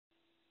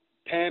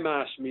Pam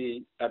asked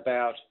me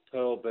about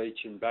Pearl Beach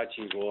and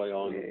Budgewoi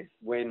on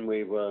when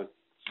we were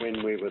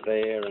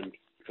there, and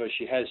because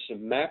she has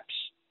some maps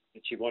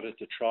that she wanted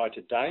to try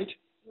to date.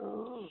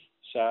 Oh.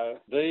 So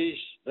these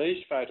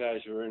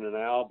photos were in an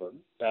album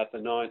about the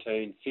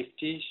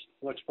 1950s.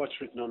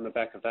 What's written on the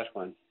back of that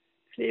one?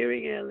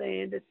 Clearing our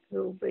land at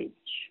Pearl Beach,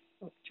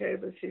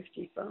 October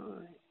 55.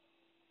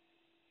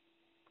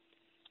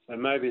 So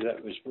maybe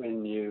that was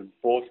when you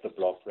bought the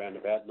block around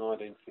about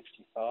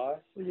 1955.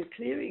 Were you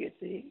clearing it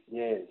there?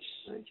 Yes.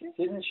 Weren't you?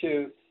 Didn't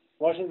you?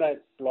 Wasn't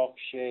that block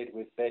shared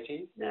with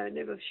Betty? No,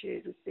 never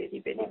shared with Betty.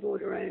 Betty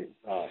bought her own.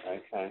 Oh,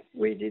 okay.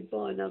 We did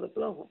buy another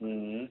block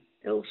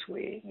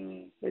elsewhere,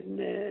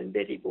 but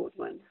Betty bought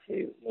one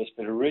too. Yes,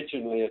 but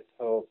originally at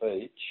Pearl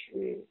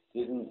Beach,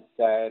 didn't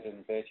Dad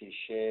and Betty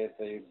share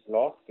the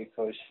block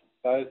because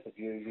both of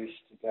you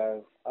used to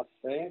go up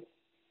there?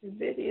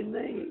 Betty and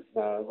me?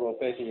 No, well,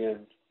 Betty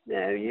and...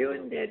 No, you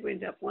and Dad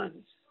went up once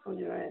on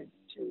your own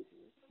too.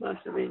 Must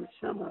have been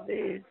summer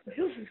there.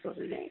 Hilton's got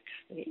an axe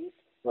there.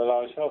 Well,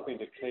 I was helping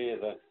to clear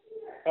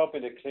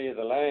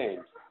the land.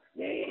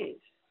 Yes.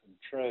 And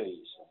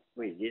trees.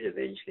 We did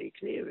eventually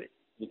clear it.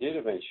 You did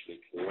eventually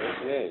clear it,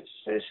 yes.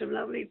 There's some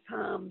lovely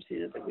palms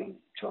in it that we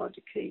tried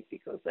to keep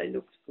because they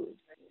looked good.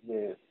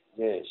 Yeah,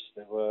 yes,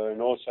 there were,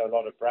 and also a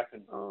lot of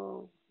bracken.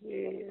 Oh,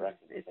 yeah,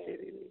 bracken that's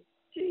very weird.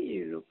 Gee,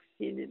 you look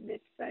thin in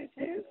that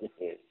photo.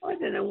 Yes. I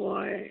don't know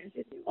why.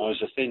 I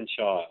was a thin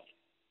child.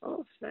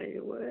 Oh, so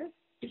you were.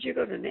 But you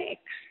got an axe.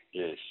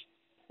 Yes.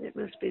 That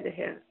must be the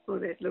house. Oh,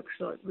 that looks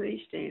like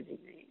me standing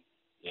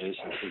there. Yes,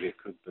 I think it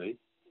could be.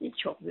 You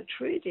chopped the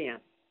tree down.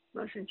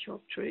 Mustn't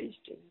chop trees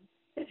down.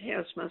 That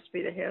house must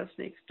be the house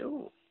next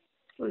door.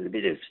 Well, there's a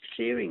bit of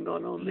clearing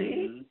gone on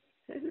there,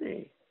 hasn't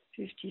there?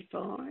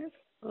 55.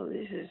 Oh,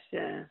 this is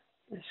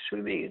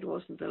swimming. It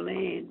wasn't the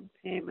land.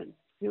 Pam and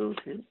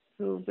Hilton.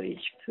 Pearl Beach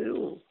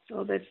Pool.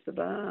 Oh, that's the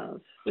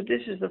bars. But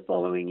this is the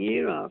following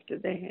year after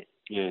that.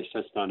 Yes,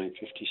 that's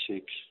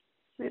 1956.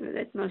 Maybe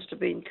that must have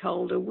been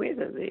colder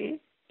weather there.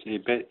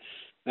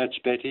 That's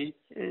Betty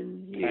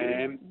and you,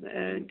 Pam,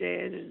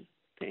 Dad and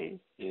Pam.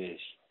 Yes.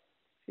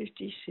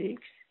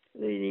 56,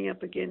 leaning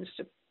up against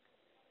an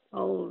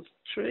old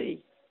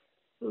tree.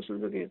 Also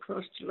looking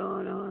across to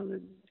Lion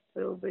Island,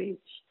 Pearl Beach.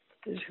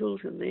 There's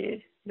Hilton there,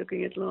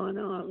 looking at Lion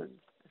Island.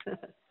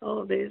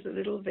 Oh, there's a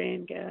little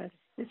Vanguard.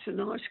 It's a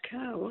nice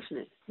car,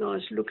 wasn't it?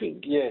 Nice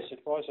looking. Yes, it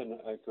was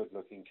a good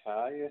looking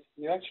car.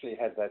 You actually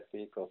had that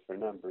vehicle for a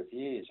number of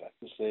years.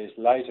 There's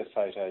later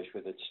photos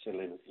with it still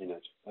in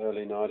it,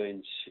 early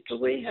 1960s. But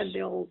we had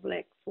the old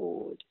black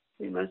Ford.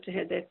 We must have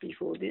had that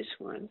before this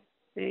one.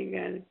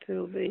 Vanguard at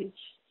Pearl Beach,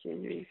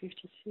 January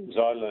 56. Because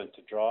I learned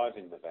to drive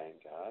in the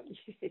Vanguard.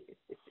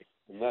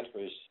 And that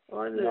was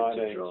I learned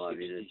to drive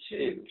in it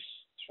too.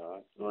 That's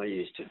right. I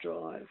used to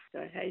drive.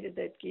 I hated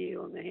that gear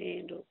on the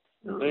handle.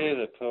 Oh. They're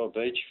the Pearl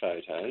Beach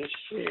photos.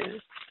 Yeah.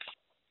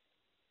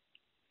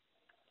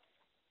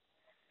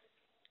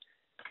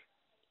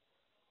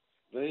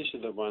 These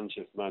are the ones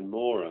of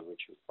Munmora,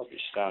 which we'll probably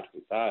start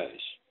with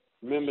those.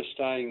 Remember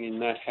staying in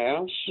that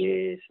house?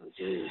 Yes, I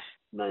do.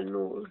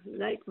 Munmora,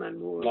 Lake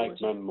Munmora. Lake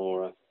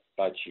Munmora,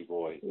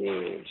 Budgewoi,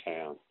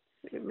 town.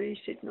 Look at me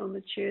sitting on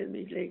the chair and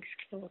my legs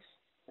crossed.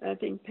 I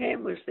think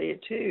Pam was there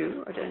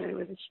too. I don't know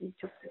whether she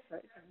took the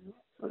photo or not.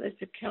 Oh,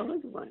 that's a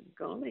coloured one.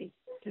 Golly.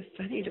 It's a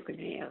funny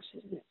looking house,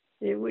 isn't it?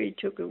 Yeah, we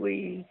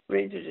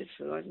rented it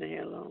for I don't know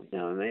how long.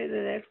 Now, I made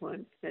that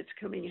one. That's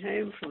coming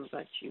home from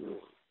Budgewoi.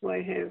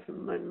 Way home from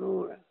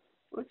Munmora.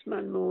 What's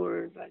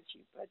Munmora and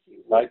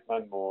Budgewoi? Lake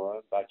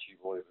Munmora,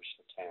 Budgewoi was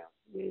the town.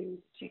 Yeah,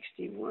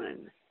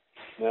 61.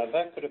 Now,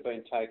 that could have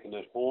been taken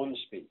at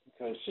Hornsby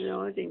because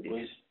no, I think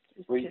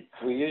we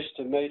used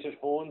to meet at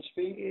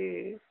Hornsby.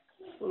 Yeah.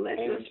 Well, that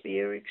must be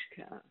Eric's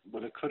car.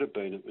 Well, it could have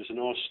been. It was an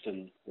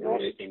Austin car.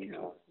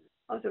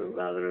 I thought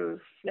rather a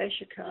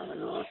flasher car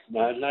than Austin.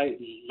 No,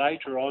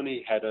 later on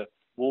he had a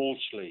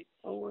Wolseley.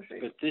 Oh, was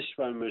it? But this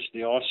one was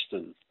the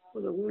Austin.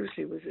 Well, the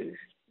Wolseley was a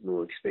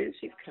more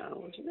expensive car,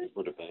 wasn't it?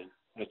 Would have been.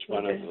 That's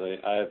one of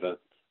the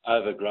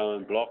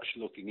overgrown blocks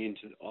looking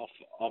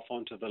off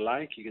onto the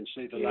lake. You can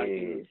see the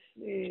lake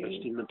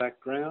just in the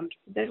background.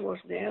 That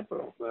wasn't our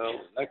block. Well,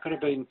 that could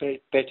have been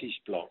Betty's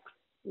block.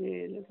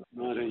 Yeah,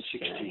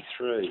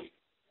 1963.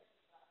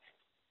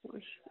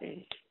 What's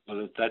that?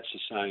 Well, that's the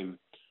same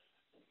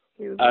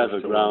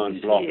overgrown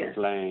block of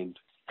land.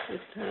 With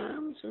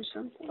palms or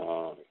something?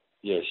 Oh,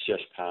 yes,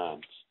 just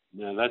palms.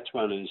 Now, that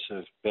one is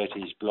of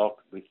Betty's block,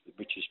 which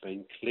has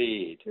been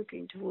cleared.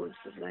 Looking towards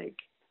the lake.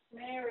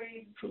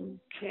 Mary. From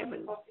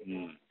cabin.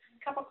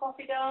 Cup of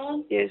coffee,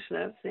 darling? Yes,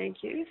 love, thank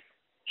you.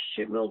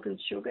 Milk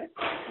and sugar.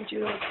 Would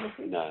you like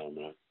coffee? No.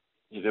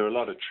 There are a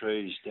lot of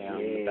trees down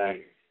the back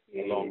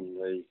along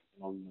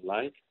the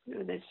lake.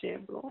 No, that's our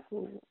block.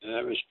 Or...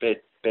 That was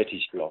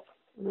Betty's block.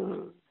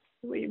 No,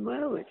 we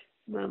mow it.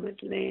 Mum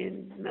had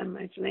land at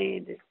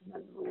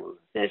Munmora.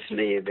 That's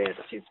me about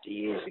 50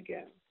 years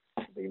ago.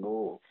 Be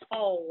more.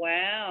 Oh,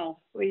 wow.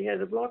 We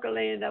had a block of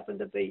land up on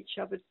the beach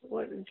up at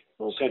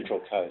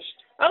Central Coast.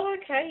 Oh,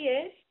 okay,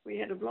 yes. We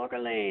had a block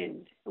of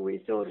land, and we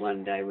thought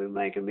one day we'd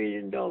make $1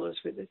 million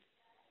with it.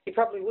 You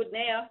probably would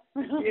now.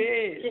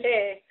 Yes.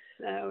 Yeah.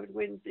 No, it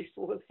went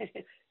before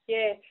that.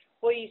 Yeah.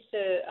 We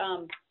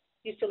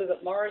used to live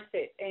at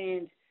Morisset,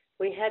 and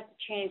we had the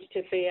chance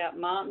to be out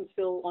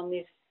Martinsville on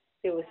this.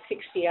 There was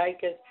 60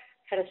 acres,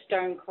 had a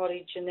stone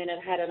cottage, and then it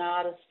had an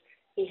artist.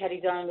 He had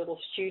his own little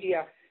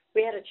studio.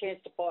 We had a chance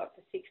to buy it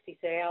for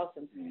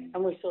 $60,000,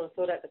 and we sort of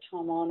thought at the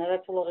time, oh no,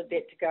 that's a lot of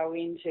debt to go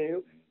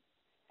into.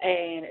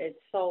 And it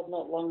sold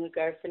not long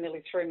ago for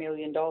nearly $3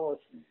 million.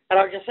 And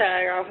I just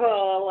say,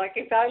 oh, like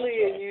if only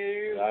you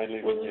knew.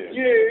 Only we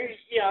knew.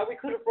 You know, we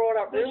could have brought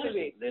up really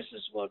big. This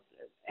is what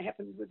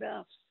happened with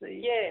us.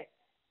 See? Yeah.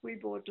 We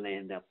bought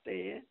land up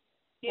there.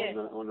 Yeah.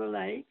 On a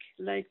lake,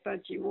 Lake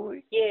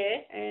Budgewoi.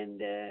 Yeah.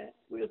 And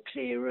we'll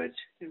clear it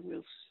and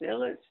we'll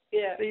sell it.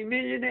 Yeah. Be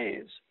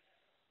millionaires.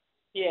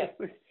 Yeah.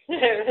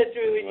 That's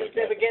really, you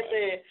never get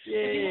there.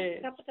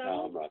 Yeah.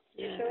 Oh, right.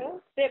 You sure?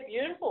 They're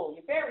beautiful.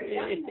 You're very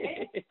young,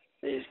 man.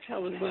 These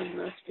coloured ones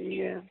must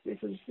be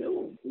different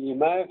film. You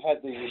may have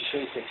had the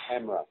Yashica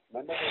camera.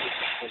 Remember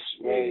the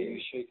square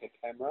Yashica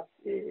camera?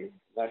 Yeah.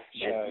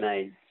 That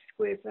made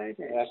square photos.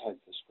 That had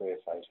the square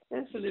photo.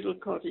 That's a little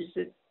cottage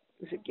that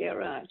was a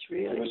garage,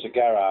 really. It was a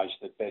garage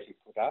that Betty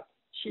put up.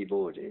 She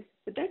bought it.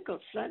 But that got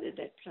flooded,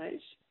 that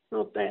place.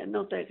 Not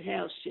that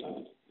house.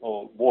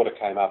 Or water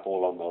came up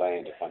all on the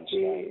land at one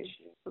stage.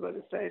 Yeah. I've got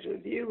a photo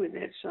of you in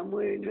that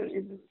somewhere in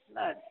the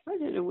flood. I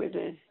don't know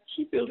whether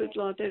she built it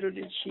like that or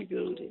did she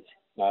build it?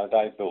 No,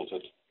 they built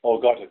it. Or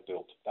got it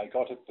built. They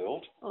got it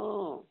built.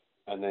 Oh.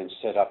 And then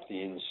set up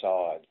the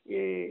inside.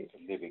 Yeah. For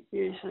living.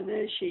 Yes, I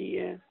know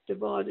she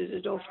divided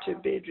it off to a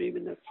bedroom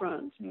in the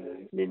front.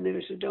 And then there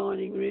was a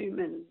dining room,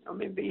 and I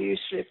remember you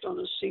slept on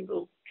a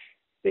single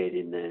bed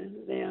in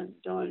the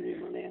dining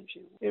room or lounge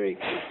room. Eric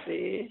was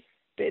there.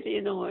 Betty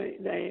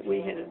and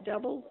we had a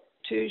double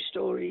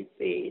 2-story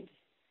bed.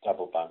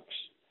 Double bunks,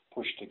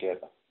 pushed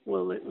together.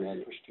 Well, it was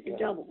a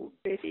double.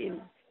 Betty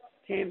and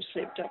Pam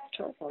slept up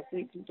top, I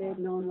think, and Dad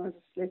and I might have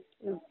slept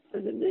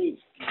underneath.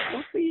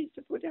 What we used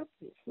to put up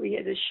there. We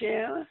had a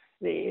shower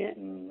there.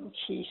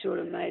 She sort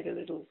of made a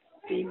little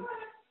thing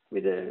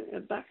with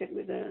a bucket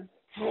with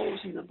holes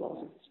in the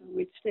bottom. So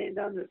we'd stand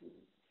under it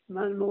and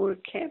run more a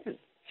cabin.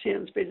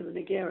 Sounds better than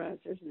a garage,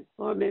 doesn't it?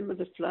 I remember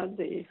the flood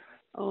there.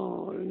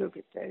 Oh, look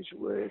at those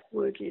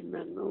working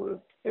men.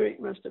 Eric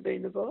must have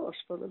been the boss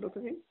by the look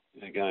of him.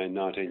 Again,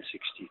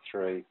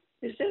 1963.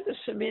 Is that a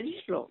cement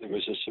block? There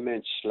was a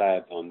cement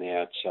slab on the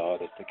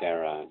outside of the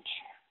garage.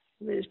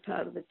 There's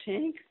part of the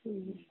tank.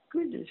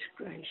 Goodness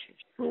gracious.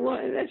 Well,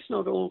 that's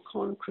not all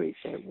concrete,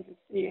 though, would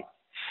it?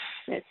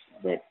 Yeah.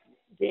 That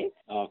deck?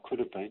 Oh, could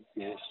have been,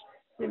 yes.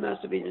 There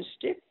must have been a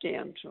step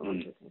down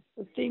trying to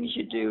the things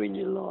you do in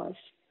your life.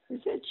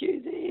 Is that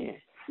you there?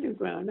 You've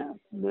grown up.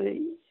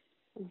 Me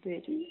and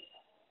Betty.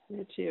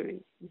 That's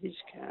Eric with his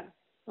car.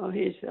 Oh,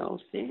 here's the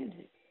old stand.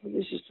 Well,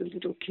 this is the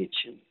little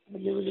kitchen. I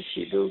don't know whether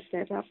she built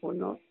that up or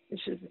not. This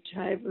is the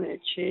table, our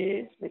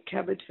chair, the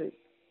cupboard for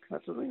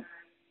cutlery,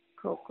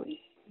 crockery.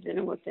 I don't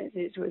know what that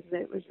is, whether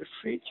that was a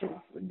fridge or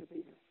it wouldn't have been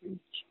a fridge.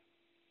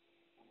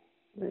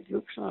 That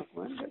looks like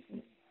one, doesn't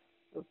it?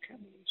 Or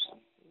cupboard or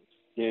something.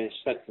 Yes,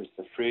 that was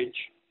the fridge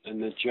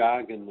and the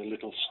jug and the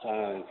little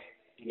stove.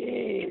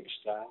 Yeah.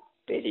 Stove.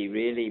 Betty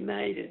really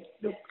made it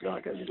look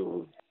like a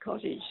little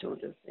cottage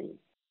sort of thing.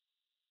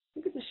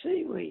 Look at the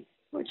seaweed.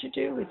 What'd you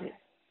do with it?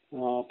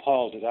 Oh, I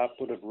piled it up,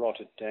 would have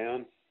rotted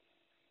down.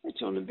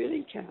 It's on a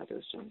billy cart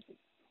or something.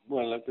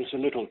 Well, it was a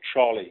little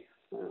trolley.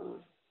 Oh.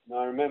 And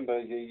I remember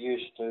you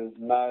used to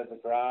mow the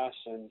grass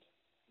and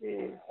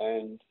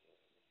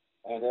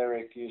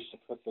Eric used to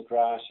put the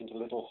grass into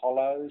little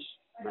hollows.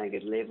 Make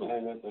it level.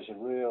 And it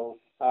was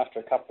after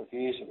a couple of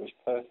years, it was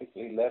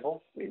perfectly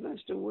level. We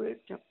must have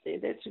worked up there.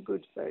 That's a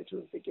good photo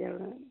of the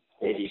garage.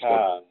 The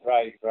car,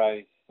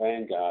 grey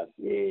Vanguard.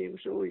 Yeah, it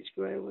was always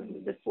grey, wasn't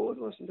it? The Ford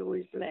wasn't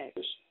always black. It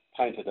was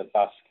painted a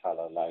buff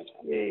colour later.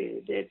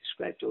 Yeah, Dad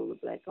scraped all the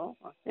black off.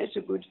 That's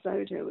a good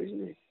photo,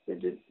 isn't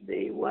it?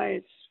 The way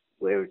it's,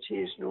 where it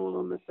is and all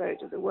on the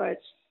photo, the way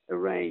it's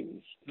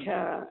arranged,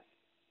 car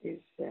is...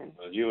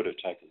 well, you would have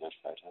taken that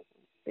photo.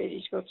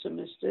 Betty's got some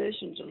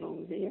nasturtiums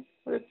along there.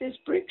 Look, there's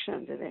bricks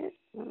under that,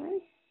 are they?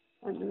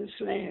 Under the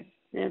slab.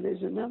 Now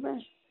there's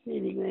another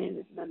clearing land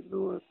at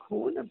Mandura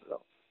corner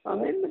block. I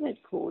remember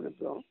that corner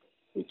block.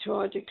 We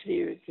tried to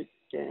clear it, but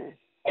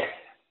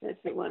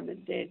that's the one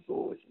that Dad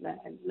bought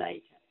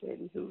later. Dad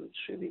and Hill was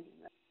swimming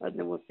in that. I don't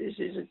know what this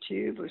is, a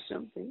tube or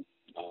something.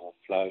 Oh, a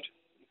float.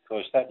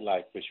 Because that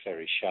lake was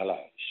very shallow,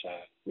 so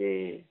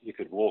you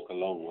could walk a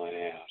long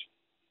way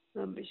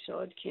out. I'm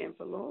beside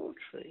Camper Laurel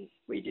Tree.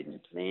 We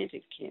didn't plant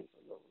it, Camper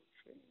Laurel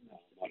Tree. No,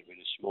 it might have been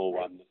a small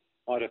one.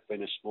 Might have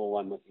been a small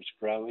one that was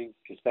growing,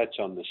 because that's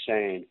on the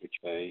sand, which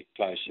would be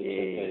closer to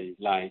the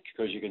lake.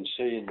 Because you can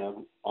see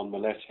on the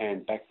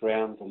left-hand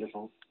background the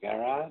little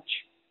garage.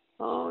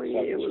 Oh,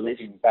 yeah. That was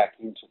looking back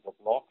into the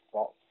block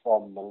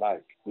from the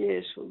lake.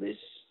 Yes, well, this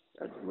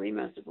we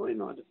wouldn't have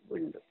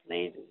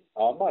planted it.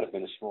 Oh, it might have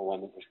been a small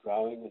one that was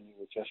growing, and you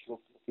were just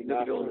looking Look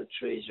after at all the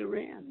trees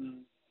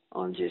around.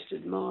 I'm just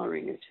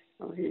admiring it.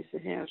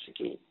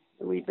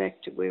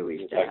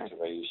 back to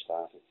where you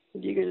started. Are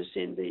you going to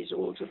send these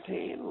all to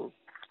Pam? Or?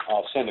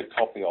 I'll send a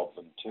copy of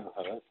them to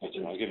her.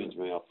 I'll give them to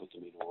me. I'll put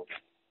them in order.